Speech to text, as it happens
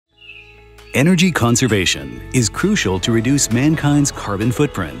Energy conservation is crucial to reduce mankind's carbon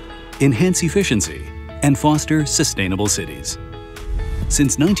footprint, enhance efficiency, and foster sustainable cities.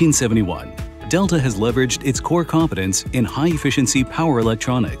 Since 1971, Delta has leveraged its core competence in high-efficiency power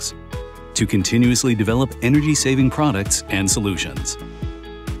electronics to continuously develop energy-saving products and solutions.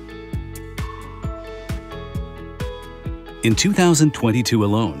 In 2022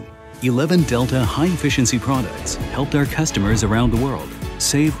 alone, 11 Delta high-efficiency products helped our customers around the world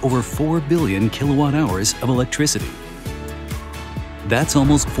save over 4 billion kilowatt-hours of electricity. That's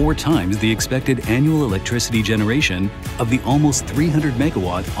almost 4 times the expected annual electricity generation of the almost 300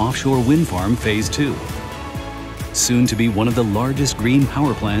 megawatt offshore wind farm Phase 2, soon to be one of the largest green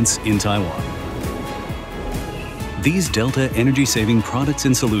power plants in Taiwan. These Delta energy-saving products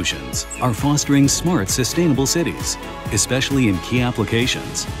and solutions are fostering smart, sustainable cities, especially in key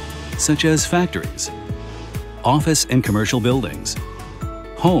applications such as factories, office and commercial buildings,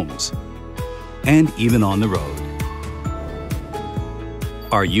 homes, and even on the road.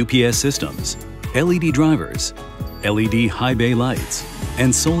 Our UPS systems, LED drivers, LED high bay lights,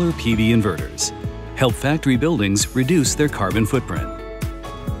 and solar PV inverters help factory buildings reduce their carbon footprint.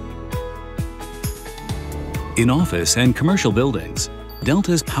 In office and commercial buildings,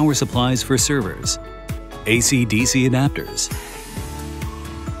 Delta's power supplies for servers, AC-DC adapters,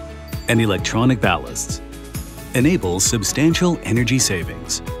 and electronic ballasts enable substantial energy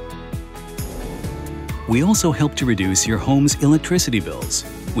savings. We also help to reduce your home's electricity bills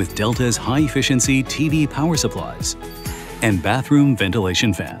with Delta's high-efficiency TV power supplies and bathroom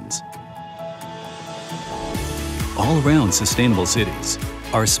ventilation fans. All around sustainable cities,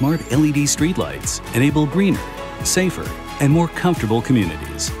 our smart LED streetlights enable greener, safer, and more comfortable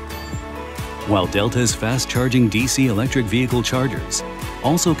communities. While Delta's fast-charging DC electric vehicle chargers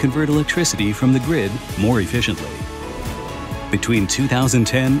also convert electricity from the grid more efficiently. Between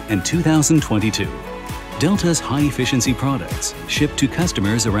 2010 and 2022, Delta's high-efficiency products shipped to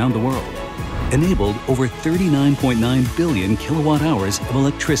customers around the world enabled over 39.9 billion kilowatt-hours of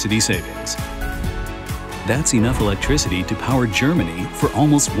electricity savings. That's enough electricity to power Germany for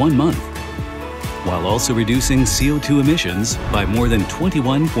almost 1 month, while also reducing CO2 emissions by more than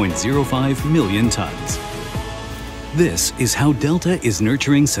 21.05 million tons. This is how Delta is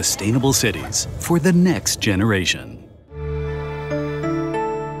nurturing sustainable cities for the next generation.